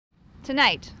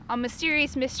Tonight, on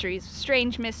Mysterious Mysteries,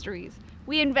 Strange Mysteries,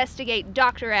 we investigate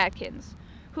Dr. Atkins,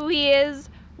 who he is,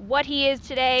 what he is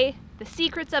today, the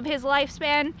secrets of his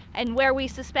lifespan, and where we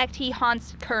suspect he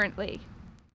haunts currently.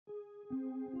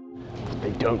 What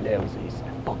they don't know is he's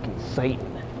fucking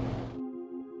Satan.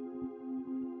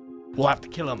 We'll have to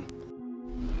kill him.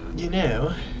 You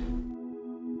know,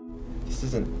 this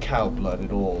isn't cow blood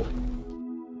at all.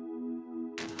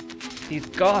 These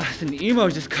goths and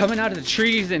emos just coming out of the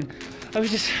trees, and I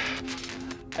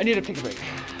need to take a break.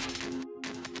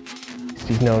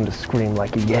 He's known to scream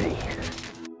like a yeti.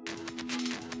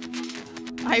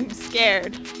 I'm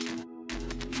scared.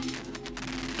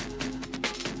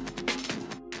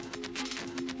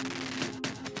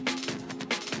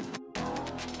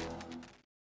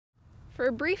 For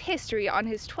a brief history on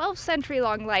his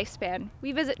 12-century-long lifespan,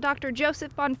 we visit Dr.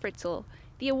 Joseph von Fritzel,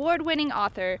 the award-winning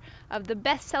author of the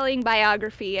best-selling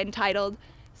biography entitled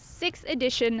 6th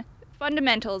Edition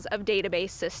Fundamentals of Database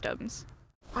Systems.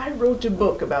 I wrote a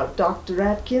book about Dr.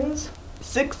 Atkins,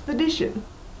 6th edition,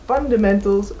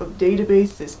 Fundamentals of Database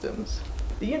Systems.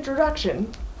 The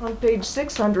introduction, on page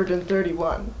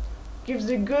 631, gives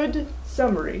a good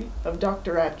summary of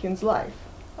Dr. Atkins' life.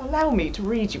 Allow me to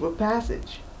read you a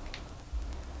passage.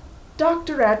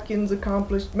 Dr. Atkins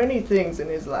accomplished many things in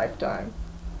his lifetime.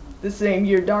 The same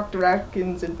year Dr.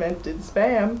 Atkins invented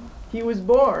spam, he was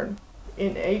born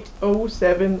in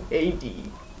 807 AD.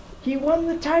 He won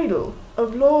the title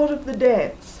of Lord of the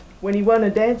Dance when he won a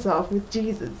dance-off with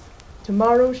Jesus.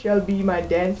 Tomorrow shall be my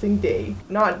dancing day,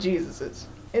 not Jesus's.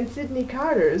 And Sidney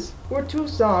Carter's were two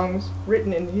songs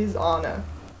written in his honor.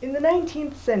 In the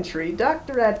 19th century,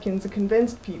 Dr. Atkins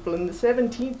convinced people in the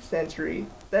 17th century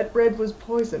that bread was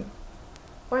poison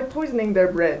by poisoning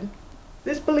their bread.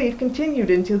 This belief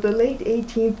continued until the late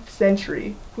 18th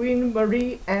century. Queen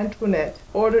Marie Antoinette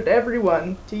ordered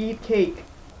everyone to eat cake.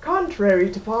 Contrary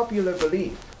to popular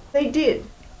belief, they did,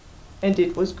 and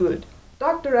it was good.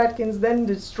 Dr. Atkins then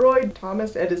destroyed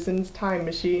Thomas Edison's time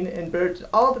machine and burnt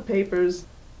all the papers.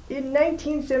 In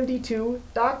 1972,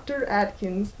 Dr.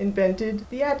 Atkins invented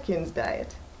the Atkins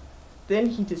diet. Then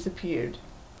he disappeared.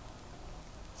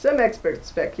 Some experts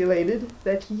speculated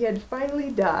that he had finally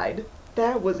died.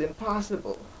 That was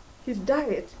impossible. His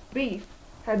diet, beef,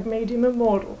 had made him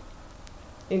immortal.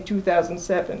 In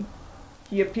 2007,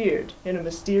 he appeared in a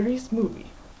mysterious movie.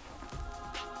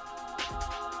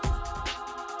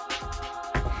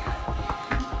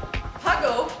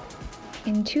 Paco!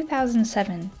 In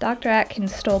 2007, Dr.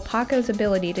 Atkins stole Paco's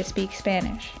ability to speak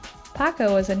Spanish.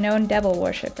 Paco was a known devil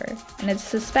worshipper, and it's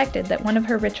suspected that one of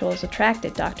her rituals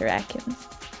attracted Dr. Atkins.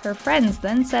 Her friends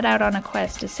then set out on a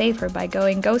quest to save her by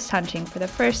going ghost hunting for the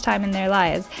first time in their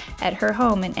lives at her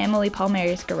home in Emily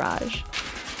Palmieri's garage.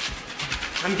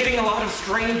 I'm getting a lot of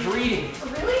strange readings.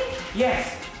 Really?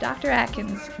 Yes. Dr.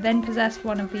 Atkins then possessed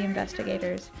one of the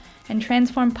investigators and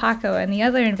transformed Paco and the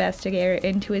other investigator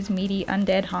into his meaty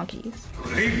undead honkies.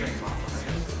 Good evening, my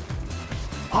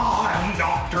friend. I am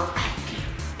Dr.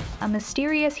 Atkins. A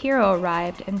mysterious hero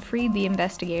arrived and freed the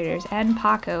investigators and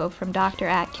Paco from Dr.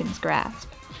 Atkins' grasp.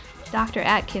 Dr.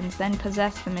 Atkins then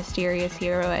possessed the mysterious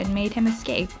hero and made him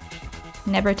escape,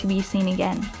 never to be seen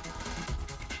again.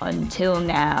 Until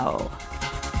now.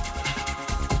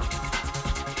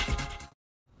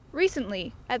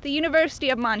 Recently, at the University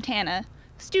of Montana,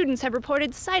 students have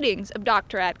reported sightings of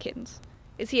Dr. Atkins.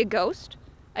 Is he a ghost?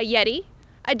 A yeti?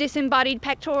 A disembodied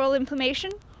pectoral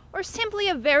inflammation? Or simply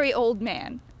a very old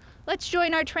man? Let's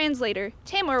join our translator,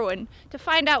 Tim Irwin, to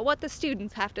find out what the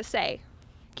students have to say.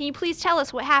 Can you please tell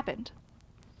us what happened?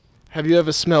 Have you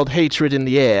ever smelled hatred in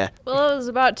the air? Well, it was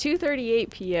about 2:38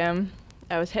 p.m.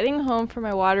 I was heading home from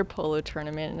my water polo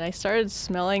tournament, and I started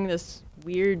smelling this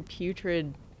weird,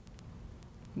 putrid,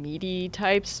 meaty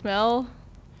type smell.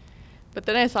 But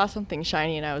then I saw something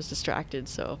shiny, and I was distracted,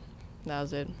 so that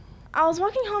was it. I was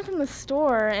walking home from the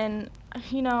store, and,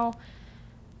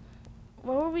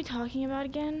 what were we talking about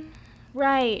again?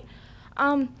 Right.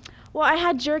 Well, I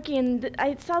had jerky, and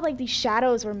I saw, these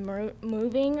shadows were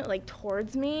moving,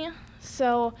 towards me.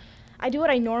 So I do what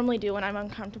I normally do when I'm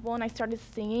uncomfortable, and I started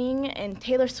singing, and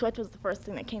Taylor Swift was the first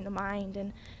thing that came to mind.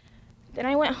 And then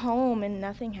I went home, and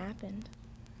nothing happened.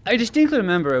 I distinctly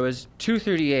remember it was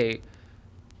 2:38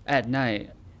 at night,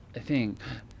 I think,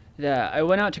 that I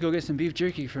went out to go get some beef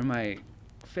jerky for my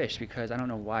fish because I don't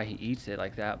know why he eats it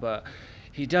like that, but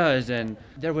he does. And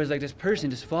there was this person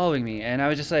just following me, and I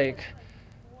was just like,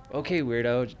 okay,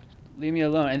 weirdo, leave me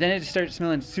alone. And then it just started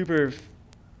smelling super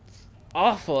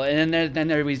awful. And then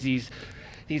there was these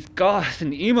goths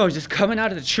and emos just coming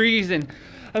out of the trees, and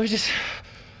I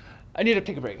need to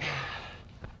take a break.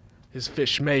 His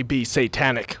fish may be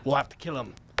satanic. We'll have to kill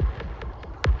him.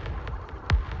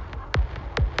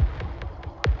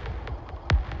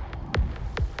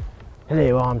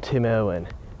 Hello, I'm Tim Irwin,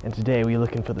 and today we're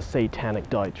looking for the satanic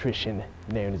dietitian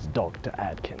known as Dr.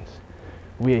 Atkins.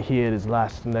 We are here at his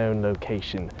last known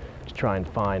location to try and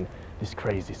find this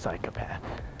crazy psychopath.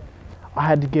 I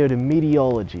had to go to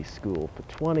meteorology school for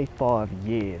 25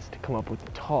 years to come up with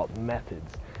the top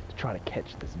methods to try to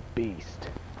catch this beast.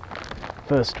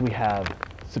 First we have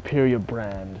superior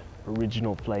brand,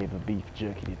 original flavor beef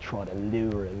jerky to try to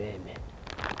lure him in.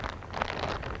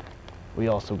 We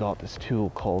also got this tool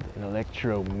called an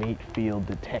electro meat field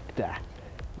detector.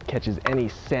 It catches any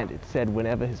scent. It said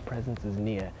whenever his presence is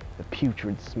near, the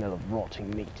putrid smell of rotting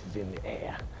meat is in the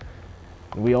air.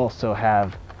 And we also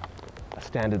have a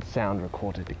standard sound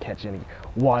recorder to catch any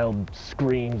wild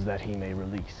screams that he may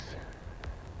release.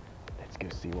 Let's go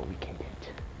see what we can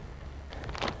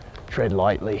get. Tread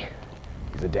lightly.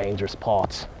 These are dangerous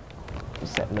parts. I'm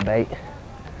setting the bait.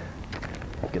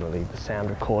 I'm gonna leave the sound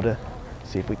recorder.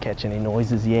 See if we catch any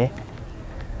noises, yeah?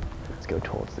 Let's go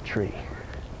towards the tree.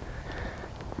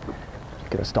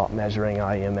 Gonna start measuring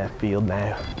our EMF field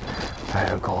now.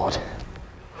 Oh God.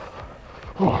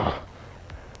 Oh.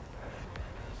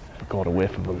 Got a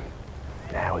whiff of them.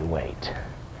 Now we wait.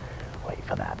 Wait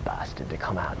for that bastard to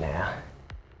come out now.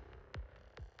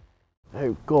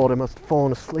 Oh God, I must have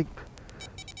fallen asleep.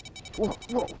 Whoa,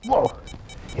 whoa, whoa.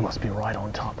 He must be right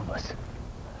on top of us.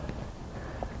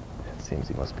 Seems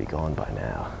he must be gone by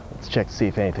now. Let's check to see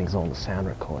if anything's on the sound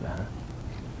recorder, huh?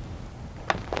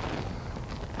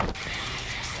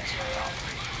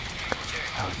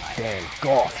 Oh, damn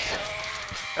gosh.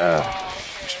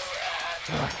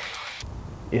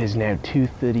 It is now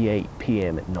 2:38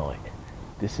 p.m. at night.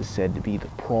 This is said to be the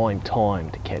prime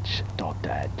time to catch Dr.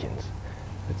 Atkins.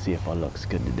 Let's see if our luck's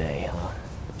good today, huh?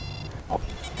 Oh, I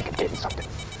think I'm getting something.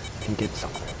 I'm getting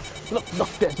something. Look,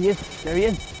 there he is. There he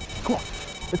is. Come on,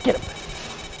 let's get him.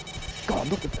 God,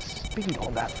 look at the speed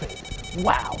on that thing.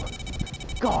 Wow.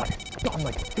 God, it's gone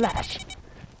like a flash.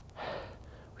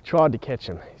 We tried to catch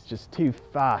him. He's just too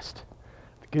fast.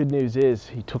 The good news is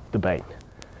he took the bait.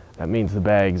 That means the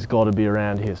bag's got to be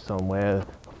around here somewhere.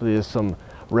 Hopefully there's some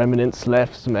remnants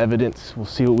left, some evidence. We'll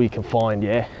see what we can find,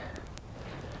 yeah?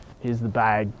 Here's the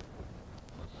bag.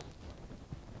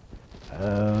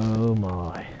 Oh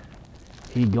my.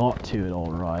 He got to it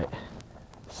all right.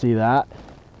 See that?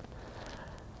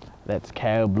 That's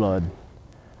cow blood.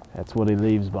 That's what he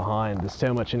leaves behind. There's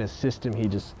so much in his system, he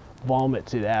just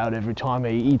vomits it out every time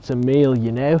he eats a meal,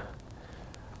 you know?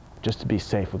 Just to be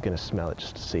safe, we're gonna smell it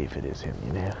just to see if it is him,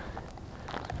 you know?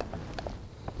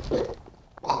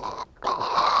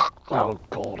 Oh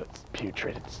God, it's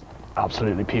putrid. It's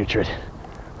absolutely putrid.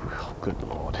 Oh, good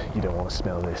Lord, you don't want to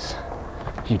smell this.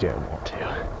 You don't want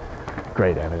to.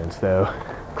 Great evidence though,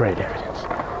 great evidence.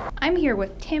 I'm here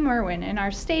with Tim Irwin in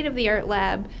our state-of-the-art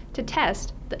lab to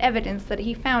test the evidence that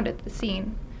he found at the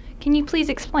scene. Can you please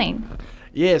explain?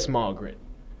 Yes, Margaret.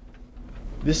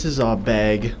 This is our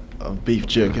bag of beef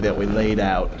jerky that we laid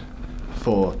out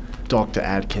for Dr.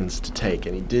 Atkins to take,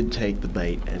 and he did take the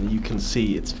bait, and you can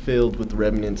see it's filled with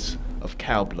remnants of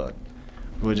cow blood.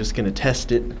 We're just gonna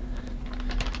test it.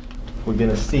 We're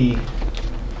gonna see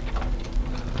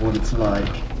what it's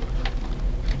like.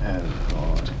 Oh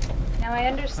God. Now I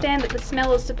understand that the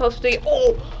smell is supposed to be,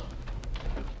 oh!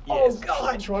 Yes. Oh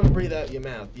God! Try to breathe out your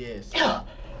mouth, yes.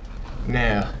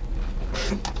 Now,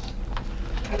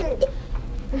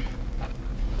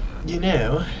 you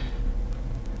know,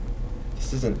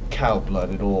 this isn't cow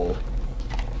blood at all.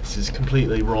 This is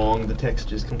completely wrong. The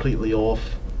texture is completely off.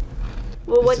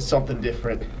 Well, This is something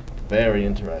different. Very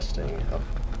interesting. I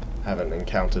haven't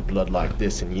encountered blood like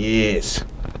this in years.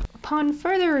 Upon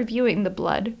further reviewing the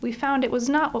blood, we found it was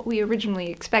not what we originally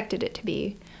expected it to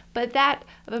be, but that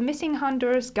of a missing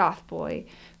Honduras goth boy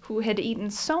who had eaten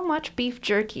so much beef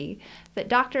jerky that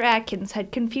Dr. Atkins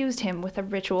had confused him with a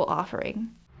ritual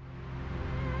offering.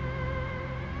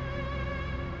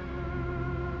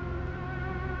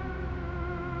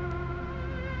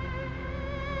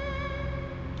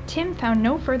 Tim found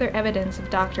no further evidence of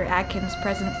Dr. Atkins'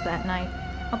 presence that night.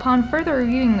 Upon further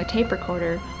reviewing the tape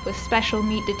recorder with special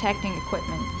meat detecting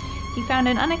equipment, he found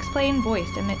an unexplained voice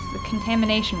amidst the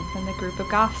contamination from the group of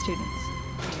goth students.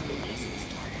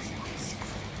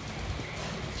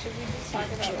 Should we just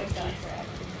talk about like Dr.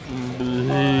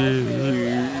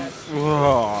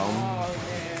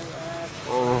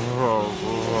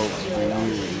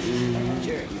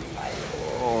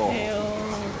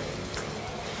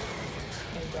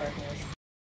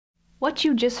 What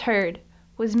you just heard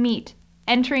was meat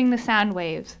entering the sound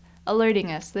waves,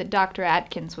 alerting us that Dr.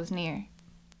 Atkins was near.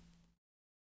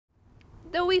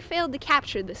 Though we failed to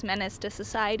capture this menace to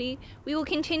society, we will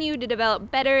continue to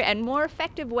develop better and more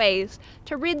effective ways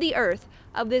to rid the Earth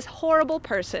of this horrible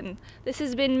person. This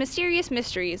has been Mysterious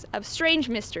Mysteries of Strange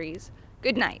Mysteries.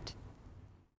 Good night.